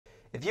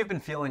If you've been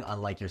feeling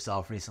unlike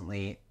yourself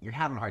recently, you're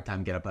having a hard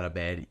time getting up out of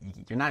bed,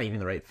 you're not eating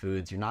the right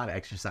foods, you're not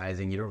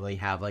exercising, you don't really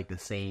have like the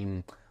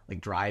same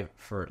like drive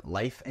for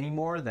life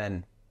anymore,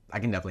 then I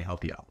can definitely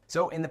help you out.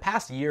 So in the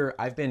past year,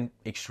 I've been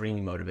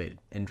extremely motivated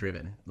and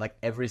driven. Like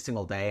every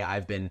single day,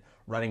 I've been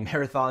running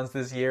marathons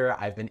this year.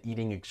 I've been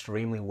eating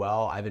extremely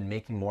well. I've been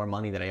making more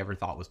money than I ever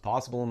thought was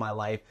possible in my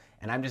life.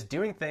 And I'm just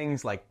doing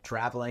things like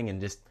traveling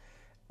and just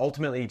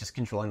ultimately just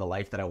controlling the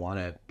life that I want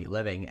to be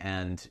living.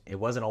 And it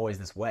wasn't always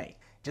this way.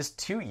 Just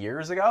 2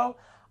 years ago,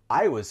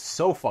 I was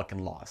so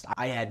fucking lost.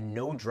 I had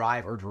no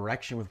drive or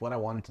direction with what I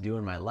wanted to do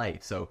in my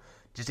life. So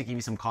just to give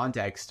you some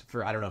context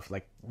for, I don't know if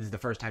like this is the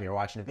first time you're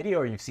watching a video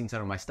or you've seen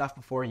some of my stuff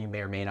before, you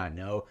may or may not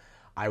know,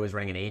 I was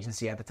running an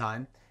agency at the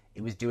time.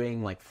 It was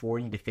doing like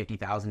 $40,000 to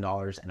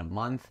 $50,000 in a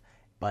month,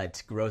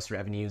 but gross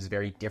revenue is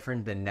very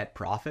different than net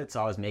profit.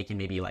 So I was making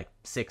maybe like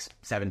 $6,000,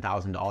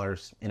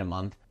 $7,000 in a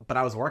month, but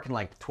I was working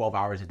like 12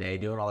 hours a day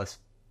doing all this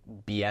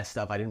BS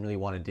stuff I didn't really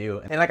want to do.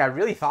 And like I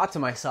really thought to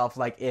myself,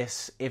 like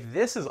if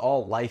this is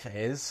all life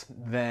is,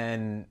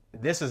 then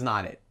this is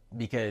not it,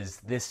 because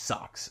this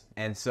sucks.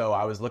 And so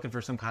I was looking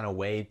for some kind of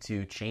way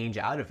to change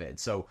out of it.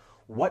 So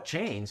what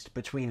changed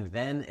between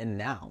then and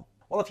now?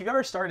 Well, if you've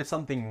ever started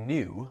something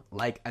new,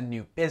 like a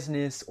new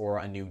business or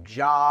a new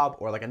job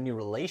or like a new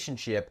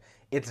relationship,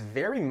 it's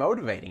very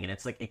motivating and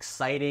it's like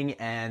exciting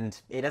and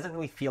it doesn't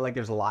really feel like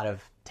there's a lot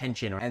of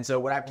tension. And so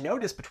what I've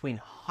noticed between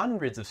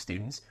hundreds of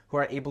students who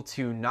are able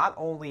to not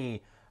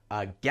only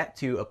get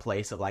to a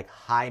place of like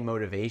high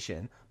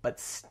motivation, but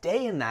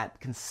stay in that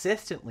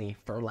consistently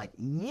for like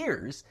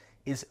years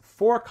is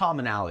 4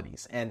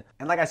 commonalities. And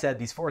like I said,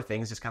 these 4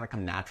 things just kind of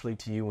come naturally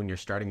to you when you're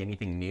starting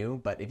anything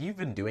new. But if you've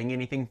been doing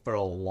anything for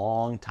a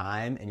long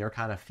time and you're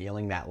kind of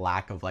feeling that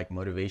lack of like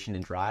motivation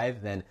and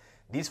drive, then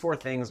these 4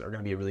 things are going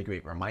to be a really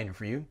great reminder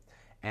for you.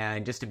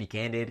 And just to be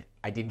candid,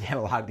 I did get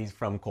a lot of these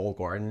from Cole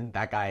Gordon.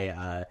 That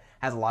guy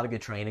has a lot of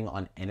good training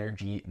on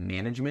energy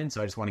management.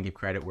 So I just want to give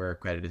credit where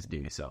credit is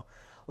due. So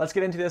let's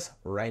get into this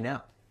right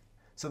now.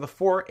 So the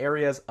 4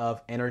 areas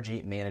of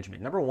energy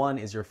management. Number 1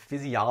 is your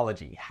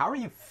physiology. How are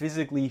you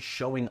physically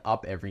showing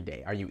up every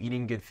day? Are you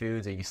eating good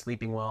foods? Are you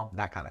sleeping well?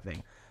 That kind of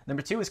thing.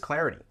 Number 2 is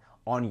clarity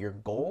on your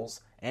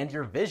goals and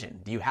your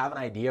vision. Do you have an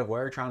idea of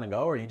where you're trying to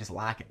go, or are you just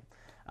lacking?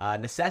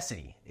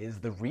 Necessity is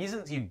the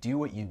reasons you do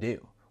what you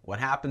do. What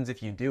happens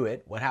if you do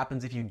it? What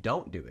happens if you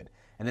don't do it?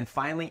 And then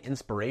finally,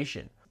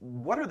 inspiration.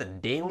 What are the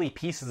daily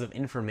pieces of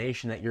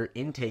information that you're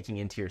intaking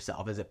into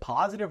yourself? Is it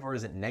positive or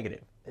is it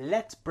negative?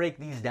 Let's break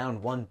these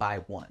down one by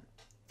one.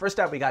 First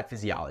up, we got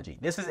physiology.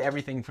 This is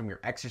everything from your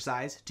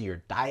exercise, to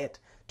your diet,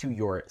 to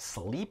your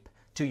sleep,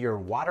 to your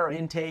water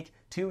intake,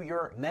 to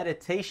your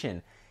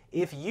meditation.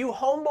 If you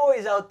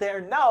homeboys out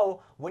there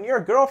know when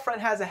your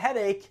girlfriend has a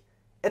headache,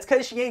 it's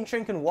because she ain't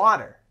drinking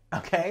water.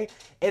 Okay?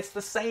 It's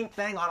the same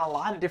thing on a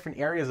lot of different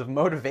areas of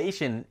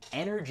motivation,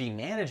 energy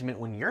management.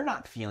 When you're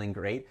not feeling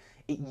great,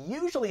 it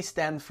usually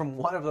stems from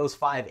one of those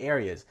 5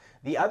 areas.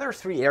 The other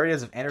 3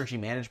 areas of energy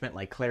management,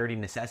 like clarity,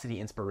 necessity,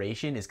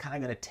 inspiration, is kind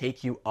of going to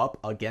take you up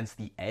against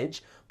the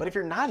edge. But if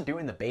you're not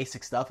doing the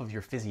basic stuff of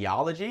your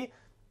physiology,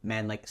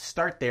 man, like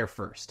start there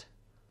first.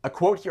 A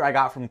quote here I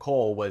got from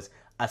Cole was,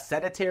 "A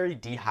sedentary,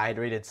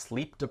 dehydrated,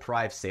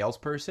 sleep-deprived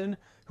salesperson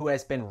who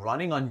has been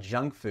running on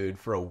junk food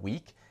for a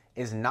week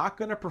is not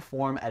going to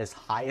perform at his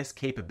highest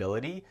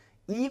capability,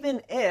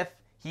 even if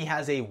he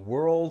has a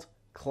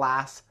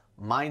world-class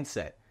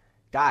mindset."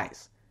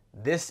 Guys,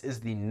 this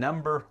is the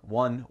number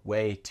 1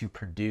 way to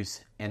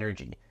produce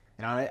energy.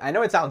 And I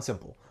know it sounds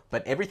simple,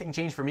 but everything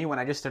changed for me when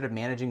I just started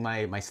managing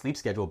my sleep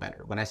schedule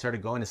better. When I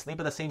started going to sleep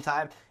at the same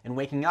time and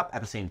waking up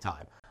at the same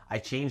time. I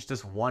changed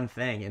just one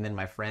thing, and then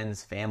my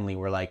friends, family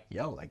were like,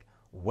 yo, like,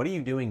 what are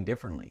you doing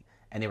differently?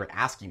 And they were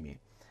asking me.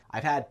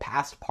 I've had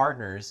past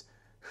partners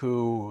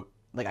who,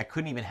 like, I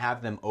couldn't even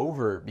have them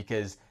over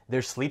because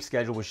their sleep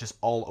schedule was just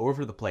all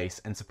over the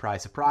place. And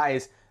surprise,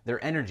 surprise,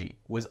 their energy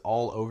was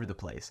all over the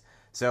place.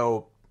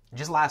 So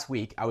just last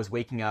week, I was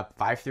waking up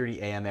 5:30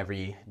 a.m.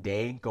 every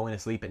day, going to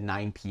sleep at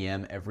 9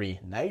 p.m.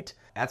 every night.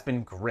 That's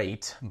been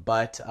great,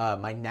 but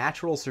my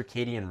natural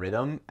circadian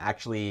rhythm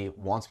actually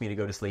wants me to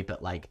go to sleep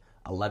at like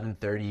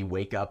 11:30,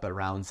 wake up at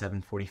around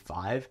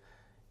 7:45.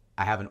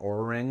 I have an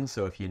Oura ring,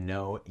 so if you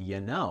know,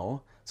 you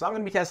know. So I'm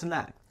going to be testing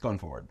that going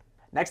forward.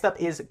 Next up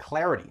is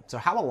clarity. So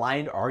how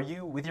aligned are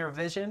you with your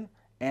vision?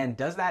 And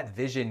does that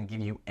vision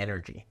give you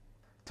energy?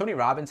 Tony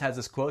Robbins has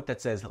this quote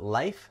that says,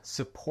 "Life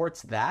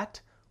supports that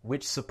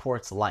which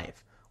supports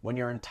life." When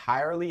you're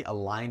entirely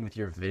aligned with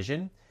your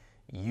vision,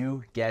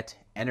 you get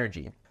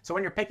energy. So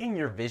when you're picking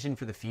your vision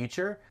for the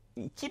future,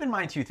 keep in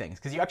mind 2 things,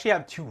 because you actually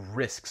have 2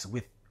 risks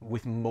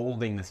with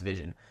molding this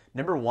vision.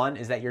 Number 1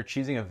 is that you're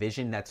choosing a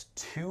vision that's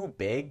too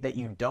big that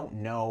you don't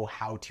know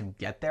how to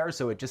get there,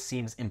 so it just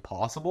seems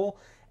impossible,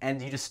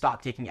 and you just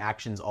stop taking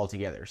actions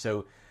altogether.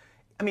 So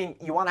I mean,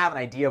 you want to have an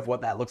idea of what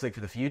that looks like for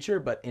the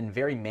future, but in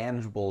very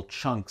manageable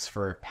chunks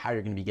for how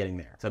you're going to be getting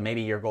there. So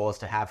maybe your goal is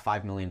to have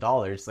 $5 million.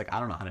 Like, I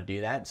don't know how to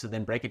do that. So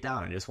then break it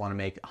down. I just want to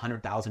make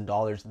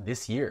 $100,000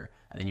 this year.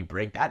 And then you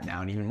break that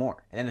down even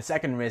more. And then the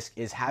second risk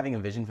is having a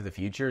vision for the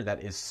future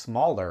that is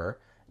smaller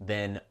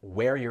than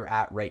where you're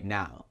at right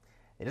now.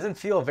 It doesn't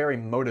feel very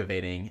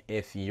motivating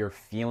if you're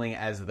feeling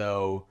as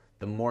though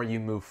the more you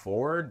move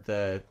forward,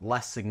 the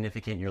less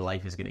significant your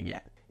life is going to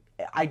get.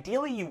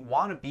 Ideally, you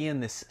want to be in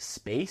this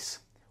space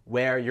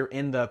where you're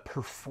in the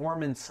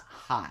performance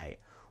high,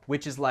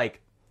 which is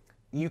like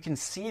you can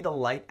see the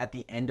light at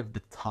the end of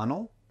the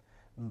tunnel,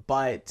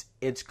 but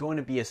it's going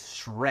to be a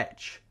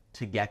stretch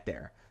to get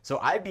there. So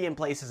I'd be in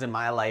places in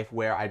my life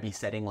where I'd be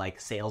setting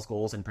like sales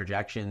goals and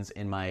projections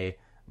in my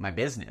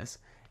business.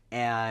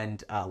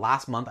 And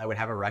last month I would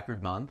have a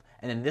record month.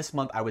 And then this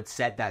month I would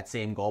set that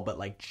same goal, but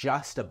like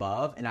just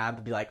above. And I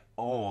would be like,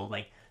 oh,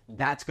 like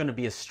that's going to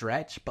be a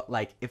stretch. But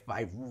like if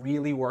I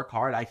really work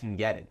hard, I can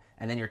get it.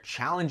 And then you're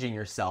challenging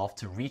yourself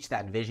to reach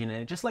that vision.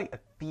 And it just like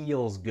it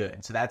feels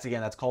good. So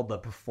that's called the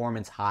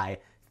performance high,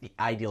 the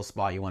ideal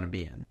spot you want to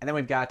be in. And then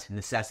we've got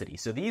necessity.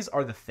 So these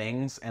are the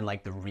things and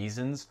like the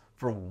reasons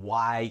for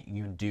why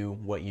you do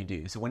what you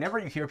do. So whenever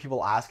you hear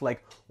people ask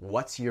like,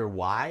 what's your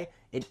why?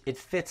 It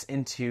fits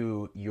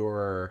into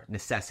your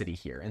necessity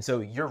here. And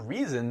so your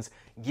reasons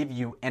give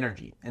you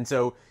energy. And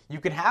so you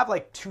can have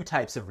like two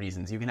types of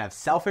reasons. You can have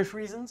selfish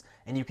reasons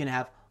and you can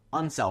have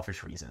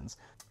unselfish reasons.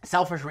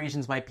 Selfish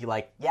reasons might be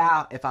like,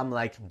 yeah, if I'm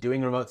like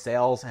doing remote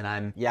sales and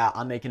I'm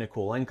making a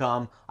cool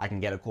income, I can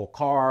get a cool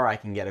car, I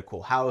can get a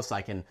cool house,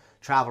 I can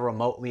travel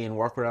remotely and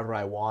work wherever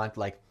I want.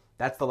 Like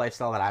that's the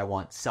lifestyle that I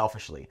want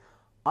selfishly.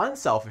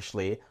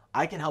 Unselfishly,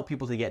 I can help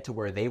people to get to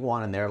where they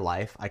want in their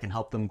life. I can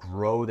help them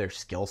grow their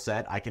skill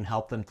set. I can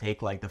help them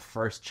take like the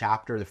first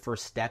chapter, the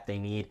first step they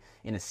need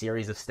in a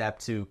series of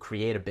steps to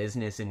create a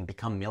business and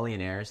become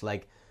millionaires.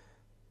 Like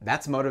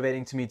that's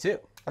motivating to me too.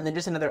 And then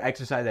just another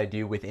exercise I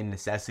do within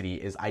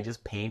necessity is I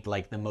just paint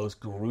like the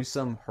most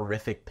gruesome,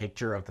 horrific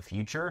picture of the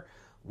future,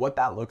 what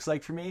that looks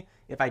like for me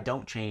if I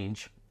don't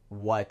change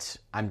what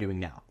I'm doing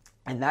now.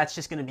 And that's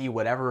just going to be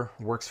whatever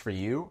works for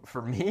you.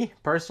 For me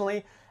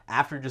personally,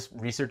 after just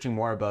researching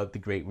more about the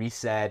Great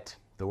Reset,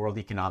 the World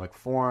Economic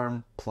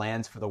Forum,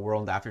 plans for the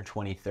world after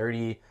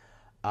 2030,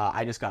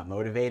 I just got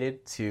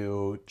motivated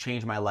to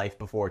change my life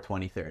before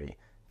 2030. If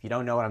you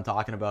don't know what I'm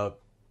talking about,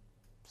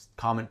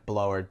 comment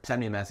below or send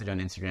me a message on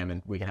Instagram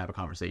and we can have a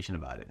conversation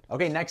about it.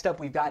 Okay, next up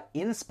we've got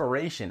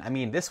inspiration. I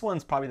mean, this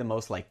one's probably the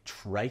most like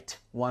trite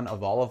one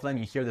of all of them.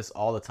 You hear this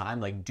all the time,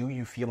 like, do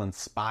you feel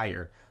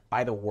inspired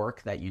by the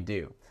work that you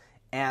do?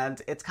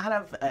 And it's kind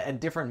of a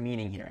different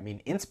meaning here. I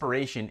mean,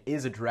 inspiration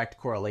is a direct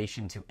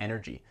correlation to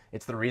energy.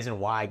 It's the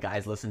reason why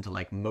guys listen to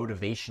like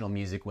motivational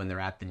music when they're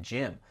at the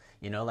gym.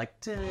 You know, like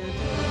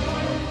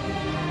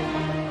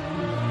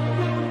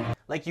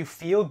you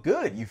feel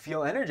good, you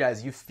feel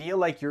energized, you feel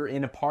like you're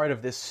in a part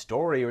of this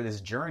story or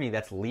this journey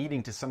that's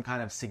leading to some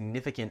kind of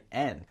significant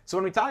end. So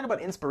when we talk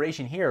about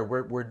inspiration here,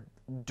 we're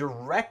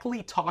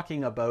directly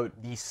talking about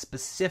the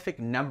specific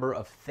number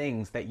of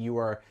things that you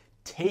are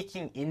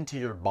taking into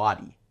your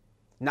body.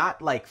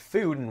 Not like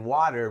food and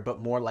water, but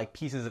more like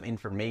pieces of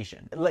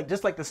information. Like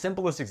just like the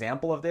simplest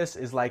example of this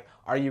is like,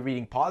 are you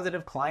reading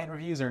positive client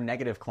reviews or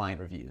negative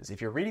client reviews?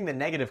 If you're reading the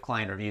negative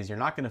client reviews, you're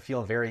not going to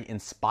feel very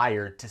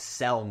inspired to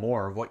sell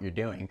more of what you're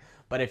doing.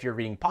 But if you're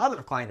reading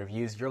positive client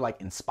reviews, you're like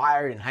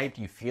inspired and hyped.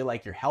 You feel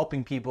like you're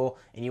helping people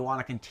and you want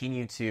to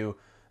continue to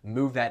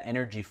move that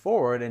energy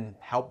forward and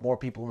help more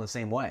people in the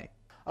same way.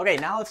 Okay,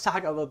 now let's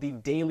talk about the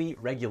daily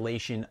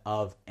regulation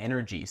of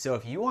energy. So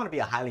if you want to be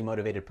a highly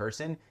motivated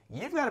person,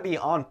 you've got to be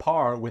on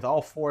par with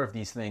all four of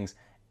these things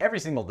every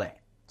single day.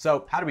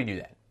 So how do we do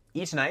that?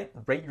 Each night,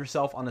 rate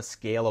yourself on a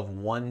scale of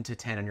 1 to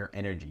 10 on your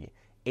energy.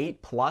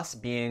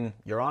 8+ being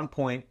you're on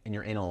point and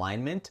you're in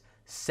alignment.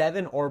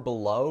 7 or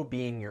below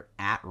being you're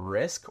at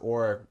risk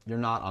or you're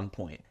not on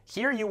point.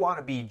 Here you want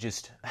to be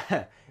just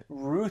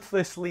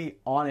ruthlessly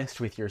honest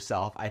with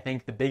yourself. I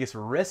think the biggest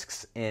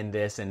risks in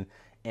this and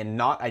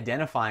not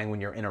identifying when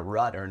you're in a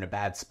rut or in a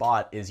bad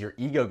spot is your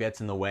ego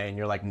gets in the way and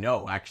you're like,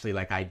 no, actually,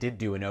 like I did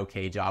do an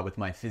okay job with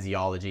my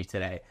physiology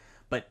today.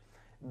 But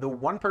the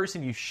one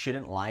person you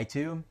shouldn't lie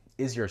to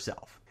is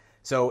yourself.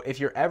 So if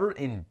you're ever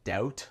in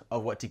doubt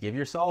of what to give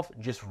yourself,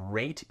 just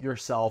rate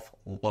yourself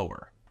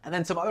lower. And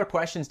then some other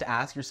questions to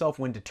ask yourself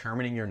when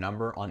determining your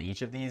number on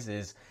each of these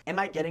is, am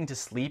I getting to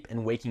sleep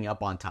and waking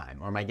up on time?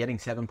 Or am I getting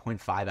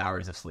 7.5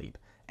 hours of sleep?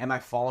 Am I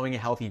following a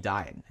healthy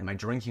diet? Am I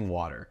drinking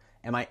water?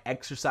 Am I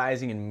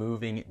exercising and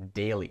moving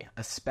daily,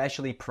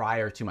 especially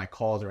prior to my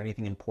calls or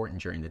anything important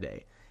during the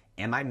day?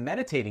 Am I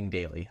meditating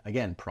daily,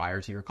 again,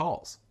 prior to your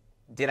calls?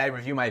 Did I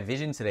review my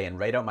vision today and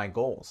write out my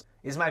goals?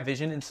 Is my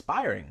vision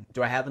inspiring?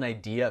 Do I have an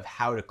idea of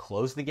how to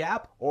close the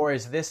gap? Or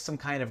is this some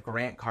kind of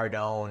Grant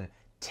Cardone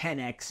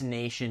 10x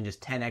nation,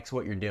 just 10x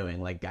what you're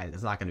doing? Like, guys,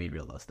 it's not going to be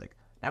realistic.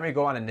 Now when you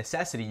go on a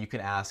necessity, you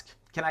can ask,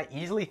 can I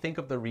easily think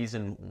of the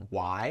reason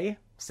why,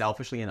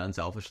 selfishly and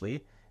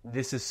unselfishly,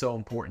 this is so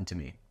important to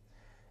me?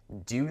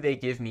 Do they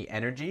give me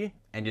energy?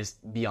 And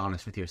just be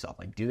honest with yourself.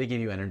 Like, do they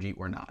give you energy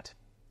or not?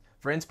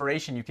 For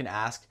inspiration, you can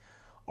ask,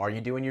 are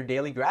you doing your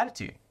daily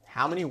gratitude?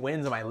 How many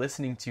wins am I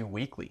listening to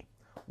weekly?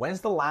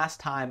 When's the last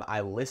time I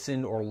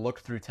listened or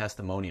looked through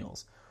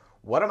testimonials?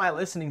 What am I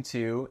listening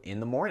to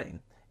in the morning?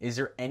 Is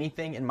there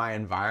anything in my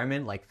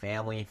environment, like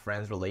family,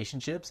 friends,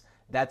 relationships,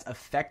 that's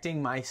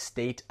affecting my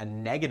state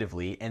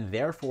negatively and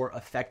therefore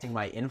affecting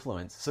my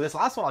influence? So this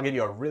last one I'll give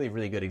you a really,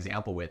 really good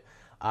example with.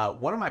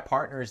 One of my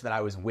partners that I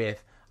was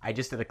with, I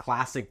just did a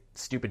classic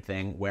stupid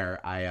thing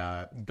where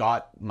I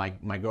got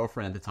my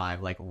girlfriend at the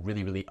time like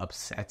really, really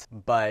upset.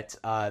 But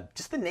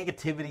just the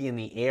negativity in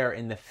the air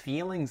and the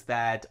feelings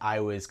that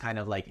I was kind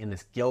of like in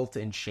this guilt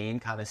and shame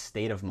kind of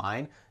state of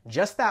mind,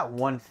 just that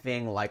one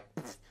thing, like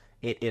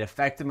it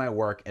affected my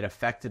work, it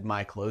affected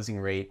my closing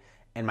rate,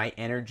 and my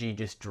energy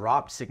just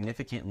dropped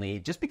significantly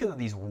just because of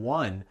this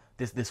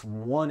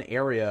one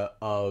area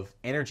of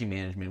energy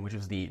management, which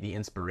was the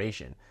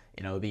inspiration.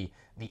 You know, the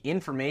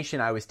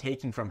information I was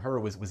taking from her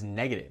was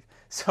negative.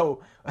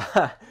 So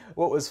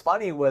what was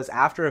funny was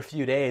after a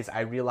few days,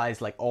 I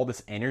realized like all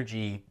this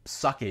energy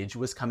suckage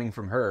was coming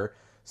from her.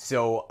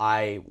 So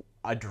I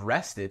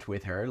addressed it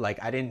with her.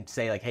 Like I didn't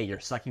say like, hey, you're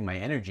sucking my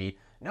energy.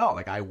 No,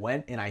 like I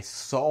went and I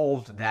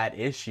solved that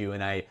issue,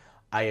 and I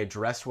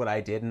addressed what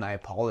I did, and I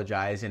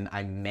apologized, and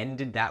I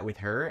mended that with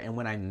her. And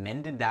when I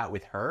mended that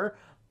with her,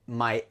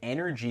 my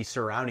energy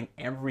surrounding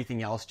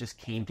everything else just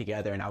came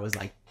together, and I was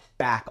like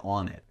back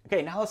on it.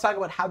 Okay, now let's talk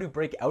about how to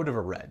break out of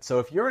a rut. So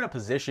if you're in a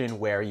position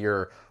where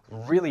you're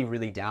really,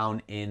 really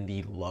down in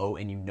the low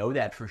and you know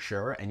that for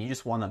sure, and you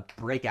just want to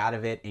break out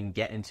of it and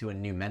get into a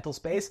new mental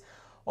space,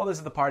 well, this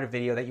is the part of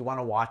video that you want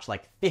to watch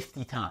like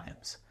 50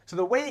 times. So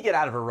the way you get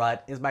out of a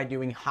rut is by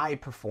doing high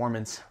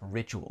performance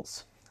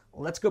rituals.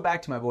 Let's go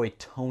back to my boy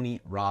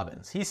Tony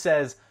Robbins. He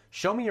says,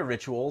 show me your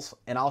rituals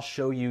and I'll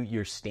show you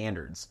your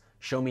standards.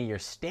 Show me your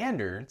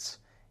standards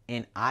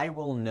and I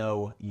will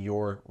know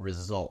your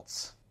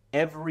results.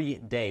 Every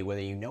day,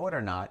 whether you know it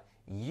or not,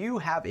 you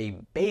have a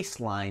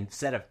baseline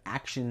set of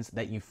actions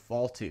that you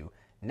fall to.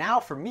 Now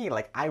for me,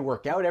 like I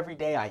work out every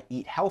day, I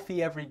eat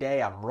healthy every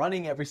day, I'm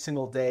running every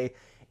single day.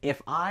 If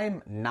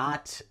I'm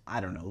not, I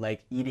don't know,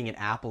 like eating an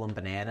apple and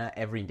banana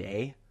every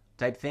day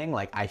type thing,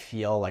 like I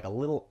feel like a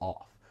little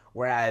off.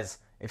 Whereas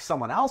if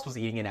someone else was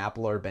eating an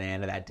apple or a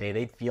banana that day,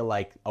 they'd feel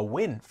like a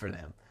win for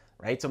them,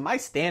 right? So my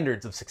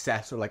standards of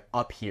success are like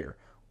up here.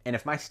 And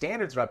if my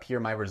standards are up here,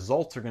 my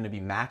results are going to be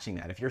matching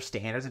that. If your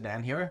standards are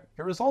down here,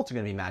 your results are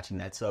going to be matching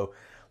that. So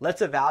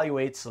let's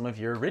evaluate some of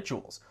your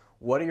rituals.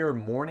 What are your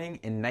morning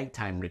and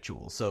nighttime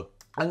rituals? So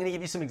I'm going to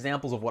give you some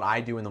examples of what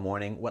I do in the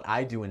morning, what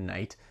I do in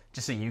night,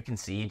 just so you can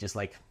see just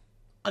like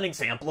an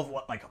example of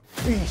what like a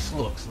beast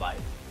looks like.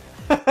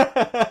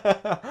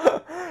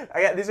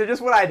 These are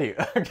just what I do,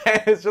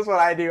 okay? It's just what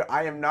I do.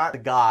 I am not the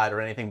god or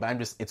anything, but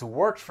it's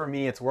worked for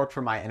me. It's worked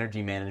for my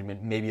energy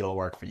management. Maybe it'll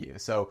work for you.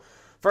 So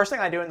first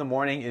thing I do in the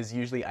morning is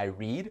usually I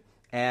read.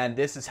 And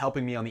this is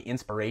helping me on the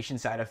inspiration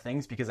side of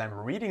things because I'm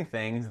reading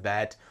things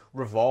that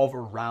revolve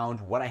around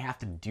what I have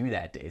to do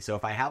that day. So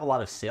if I have a lot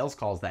of sales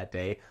calls that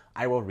day,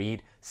 I will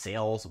read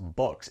sales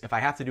books. If I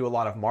have to do a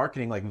lot of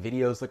marketing, like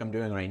videos like I'm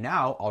doing right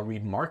now, I'll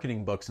read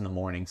marketing books in the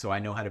morning so I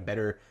know how to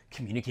better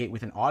communicate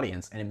with an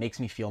audience and it makes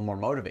me feel more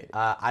motivated.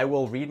 I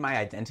will read my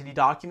identity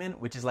document,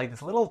 which is like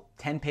this little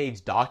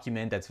 10-page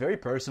document that's very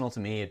personal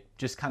to me. It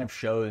just kind of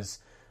shows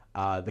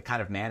the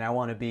kind of man I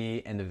want to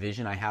be and the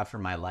vision I have for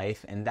my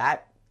life. And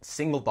that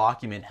single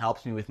document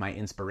helps me with my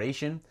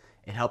inspiration,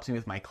 it helps me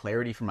with my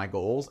clarity for my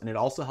goals, and it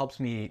also helps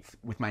me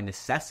with my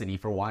necessity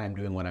for why I'm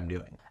doing what I'm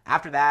doing.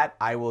 After that,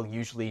 I will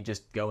usually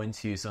just go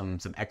into some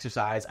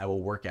exercise. I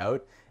will work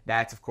out.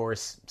 That's, of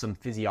course, some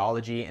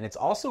physiology, and it's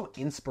also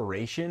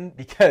inspiration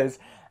because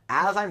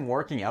as I'm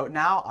working out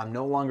now, I'm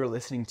no longer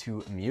listening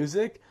to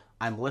music.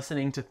 I'm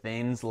listening to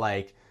things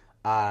like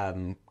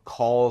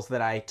calls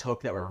that I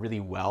took that were really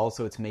well,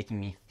 so it's making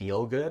me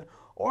feel good,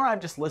 or I'm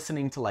just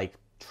listening to like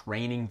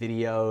training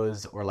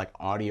videos or like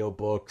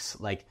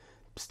audiobooks, like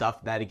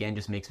stuff that again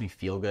just makes me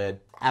feel good.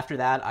 After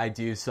that, I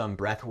do some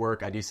breath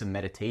work, I do some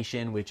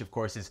meditation, which of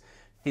course is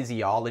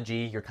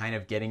physiology. You're kind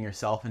of getting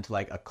yourself into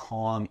like a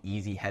calm,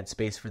 easy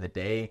headspace for the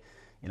day.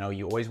 You know,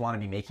 you always want to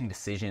be making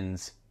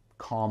decisions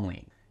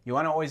calmly. You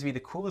want to always be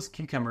the coolest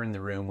cucumber in the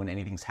room when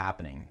anything's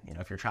happening. You know,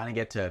 if you're trying to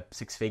get to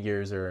 6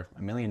 figures or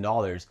 $1 million,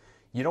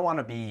 you don't want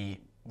to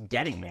be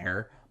getting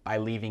there by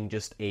leaving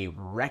just a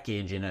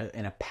wreckage in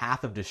a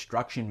path of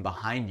destruction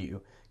behind you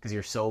because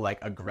you're so like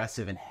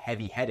aggressive and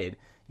heavy-headed.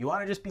 You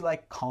want to just be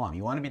like calm.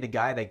 You want to be the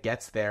guy that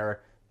gets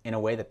there in a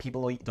way that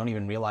people don't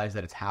even realize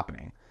that it's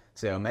happening.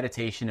 So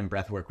meditation and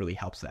breath work really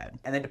helps that.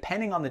 And then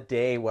depending on the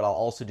day, what I'll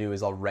also do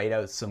is I'll write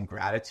out some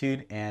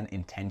gratitude and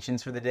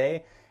intentions for the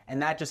day. And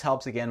that just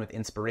helps again with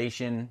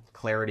inspiration,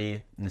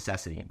 clarity,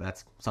 necessity.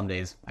 That's some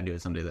days I do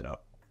it, some days I don't.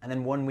 And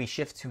then when we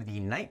shift to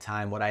the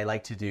nighttime, what I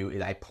like to do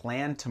is I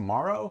plan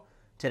tomorrow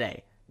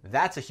today.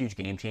 That's a huge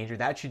game changer.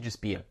 That should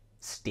just be a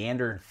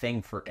standard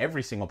thing for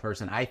every single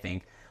person, I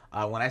think.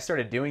 When I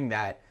started doing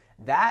that,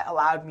 that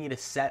allowed me to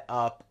set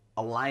up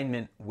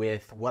alignment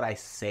with what I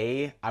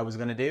say I was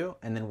going to do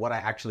and then what I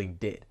actually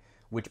did,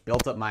 which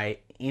built up my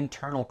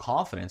internal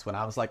confidence when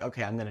I was like,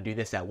 okay, I'm going to do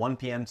this at 1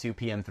 p.m., 2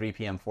 p.m., 3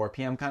 p.m., 4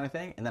 p.m. kind of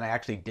thing. And then I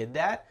actually did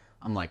that.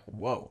 I'm like,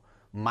 whoa,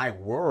 my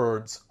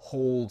words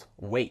hold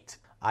weight.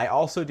 I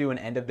also do an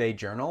end of day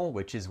journal,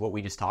 which is what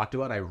we just talked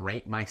about. I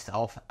rate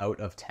myself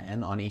out of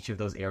 10 on each of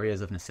those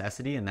areas of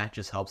necessity, and that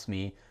just helps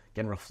me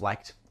again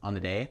reflect on the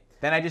day.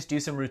 Then I just do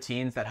some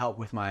routines that help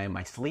with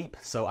my sleep.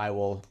 So I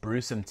will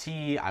brew some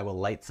tea, I will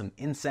light some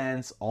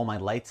incense, all my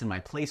lights in my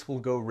place will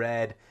go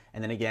red,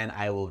 and then again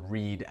I will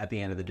read at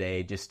the end of the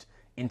day, just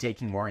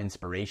intaking more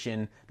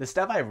inspiration. The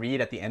stuff I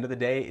read at the end of the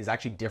day is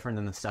actually different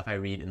than the stuff I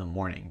read in the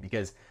morning,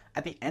 because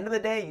at the end of the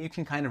day you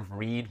can kind of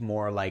read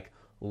more like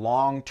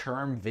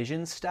long-term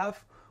vision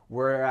stuff,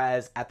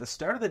 whereas at the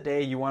start of the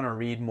day you want to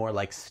read more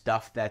like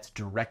stuff that's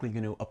directly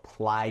going to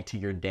apply to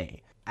your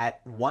day.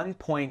 At one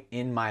point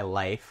in my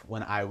life,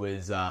 when I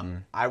was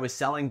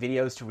selling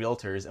videos to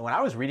realtors, and when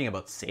I was reading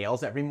about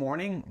sales every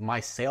morning, my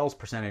sales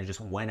percentage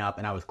just went up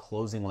and I was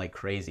closing like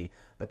crazy.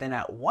 But then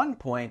at one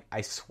point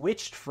I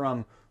switched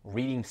from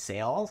reading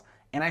sales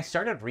and I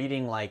started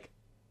reading, like,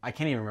 I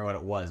can't even remember what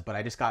it was, but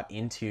I just got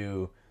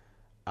into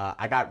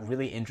I got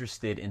really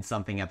interested in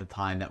something at the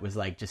time that was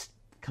like just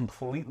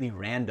completely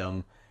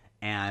random,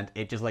 and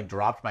it just like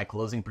dropped my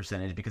closing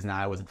percentage because now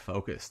I wasn't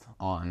focused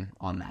on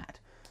that.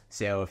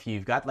 So if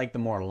you've got like the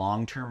more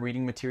long-term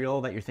reading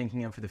material that you're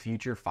thinking of for the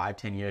future,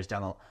 5-10 years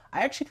down the line,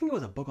 I actually think it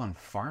was a book on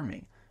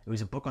farming. It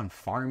was a book on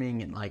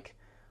farming and like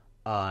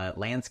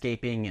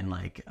landscaping and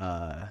like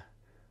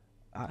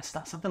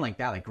something like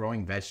that, like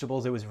growing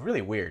vegetables. It was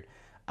really weird.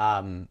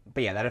 But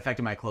yeah, that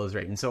affected my close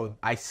rate. And so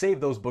I save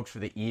those books for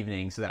the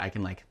evening so that I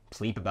can like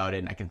sleep about it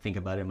and I can think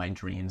about it in my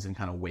dreams and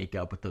kind of wake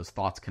up with those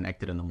thoughts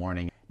connected in the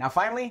morning. Now,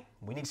 finally,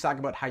 we need to talk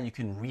about how you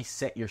can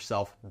reset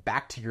yourself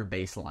back to your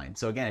baseline.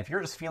 So again, if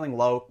you're just feeling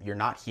low, you're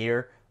not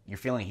here, you're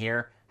feeling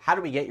here, how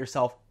do we get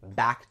yourself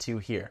back to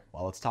here?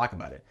 Well, let's talk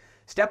about it.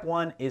 Step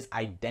one is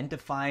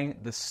identifying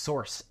the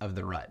source of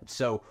the rut.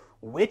 So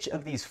which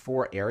of these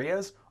 4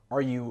 areas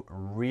are you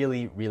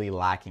really, really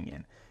lacking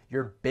in?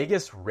 Your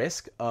biggest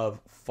risk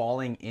of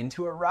falling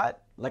into a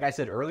rut, like I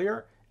said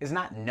earlier, is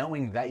not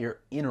knowing that you're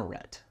in a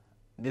rut.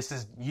 This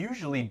is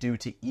usually due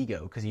to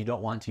ego because you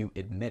don't want to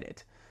admit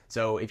it.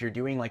 So if you're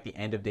doing like the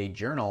end of day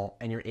journal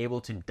and you're able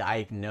to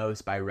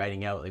diagnose by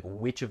writing out like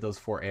which of those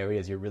 4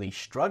 areas you're really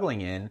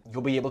struggling in,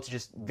 you'll be able to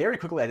just very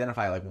quickly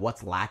identify like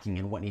what's lacking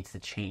and what needs to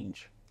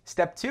change.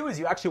 Step 2 is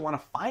you actually want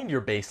to find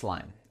your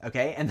baseline,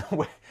 okay? And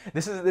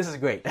this is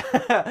great.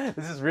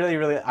 This is really,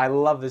 really, I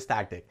love this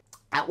tactic.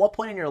 At what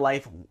point in your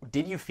life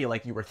did you feel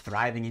like you were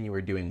thriving and you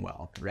were doing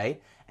well,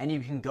 right? And you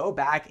can go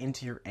back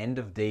into your end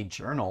of day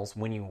journals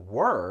when you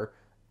were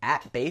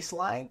at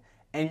baseline,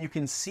 and you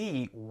can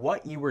see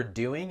what you were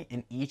doing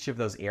in each of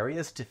those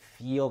areas to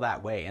feel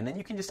that way. And then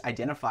you can just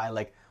identify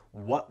like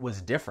what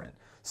was different.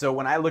 So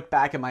when I look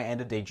back at my end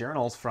of day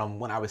journals from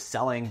when I was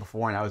selling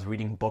before and I was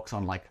reading books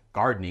on like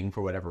gardening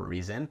for whatever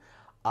reason,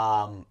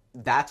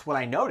 that's what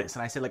I noticed.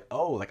 And I said like,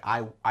 oh, like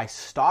I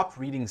stopped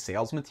reading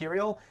sales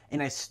material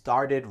and I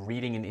started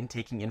reading and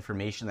intaking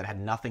information that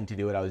had nothing to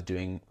do with what I was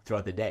doing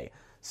throughout the day.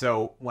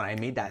 So when I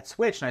made that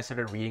switch and I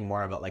started reading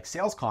more about like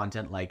sales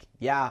content, like,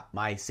 yeah,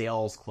 my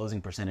sales closing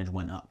percentage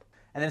went up.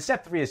 And then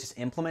step 3 is just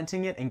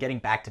implementing it and getting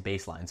back to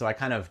baseline. So I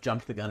kind of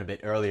jumped the gun a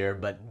bit earlier,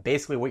 but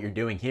basically what you're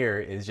doing here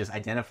is just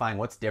identifying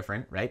what's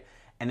different, right?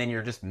 And then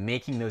you're just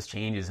making those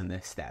changes in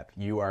this step.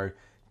 You are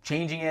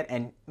changing it,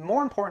 and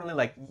more importantly,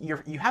 like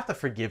you have to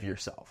forgive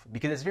yourself,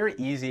 because it's very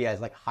easy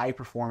as like high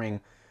performing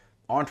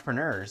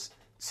entrepreneurs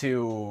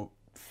to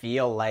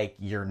feel like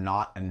you're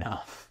not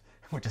enough,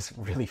 which is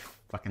really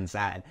fucking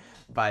sad.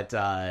 But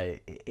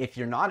if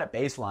you're not at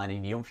baseline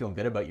and you don't feel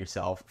good about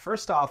yourself,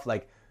 first off,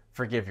 like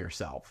forgive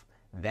yourself,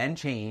 then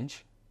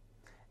change.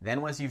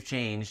 Then once you've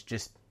changed,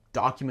 just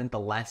document the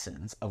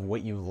lessons of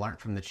what you learned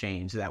from the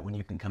change so that when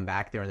you can come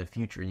back there in the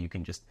future, you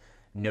can just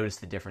notice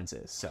the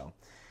differences. So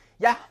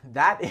yeah,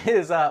 that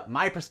is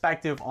my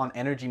perspective on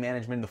energy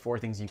management, the 4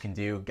 things you can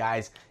do.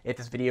 Guys, if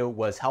this video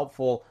was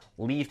helpful,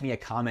 leave me a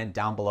comment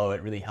down below.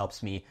 It really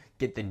helps me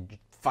get the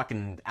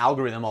fucking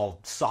algorithm all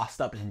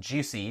sauced up and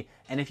juicy.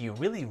 And if you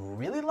really,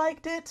 really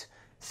liked it,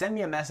 send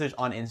me a message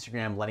on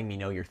Instagram letting me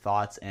know your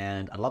thoughts.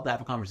 And I'd love to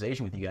have a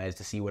conversation with you guys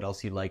to see what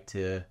else you'd like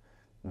to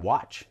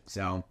watch.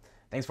 So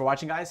thanks for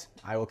watching, guys.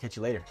 I will catch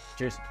you later.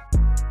 Cheers.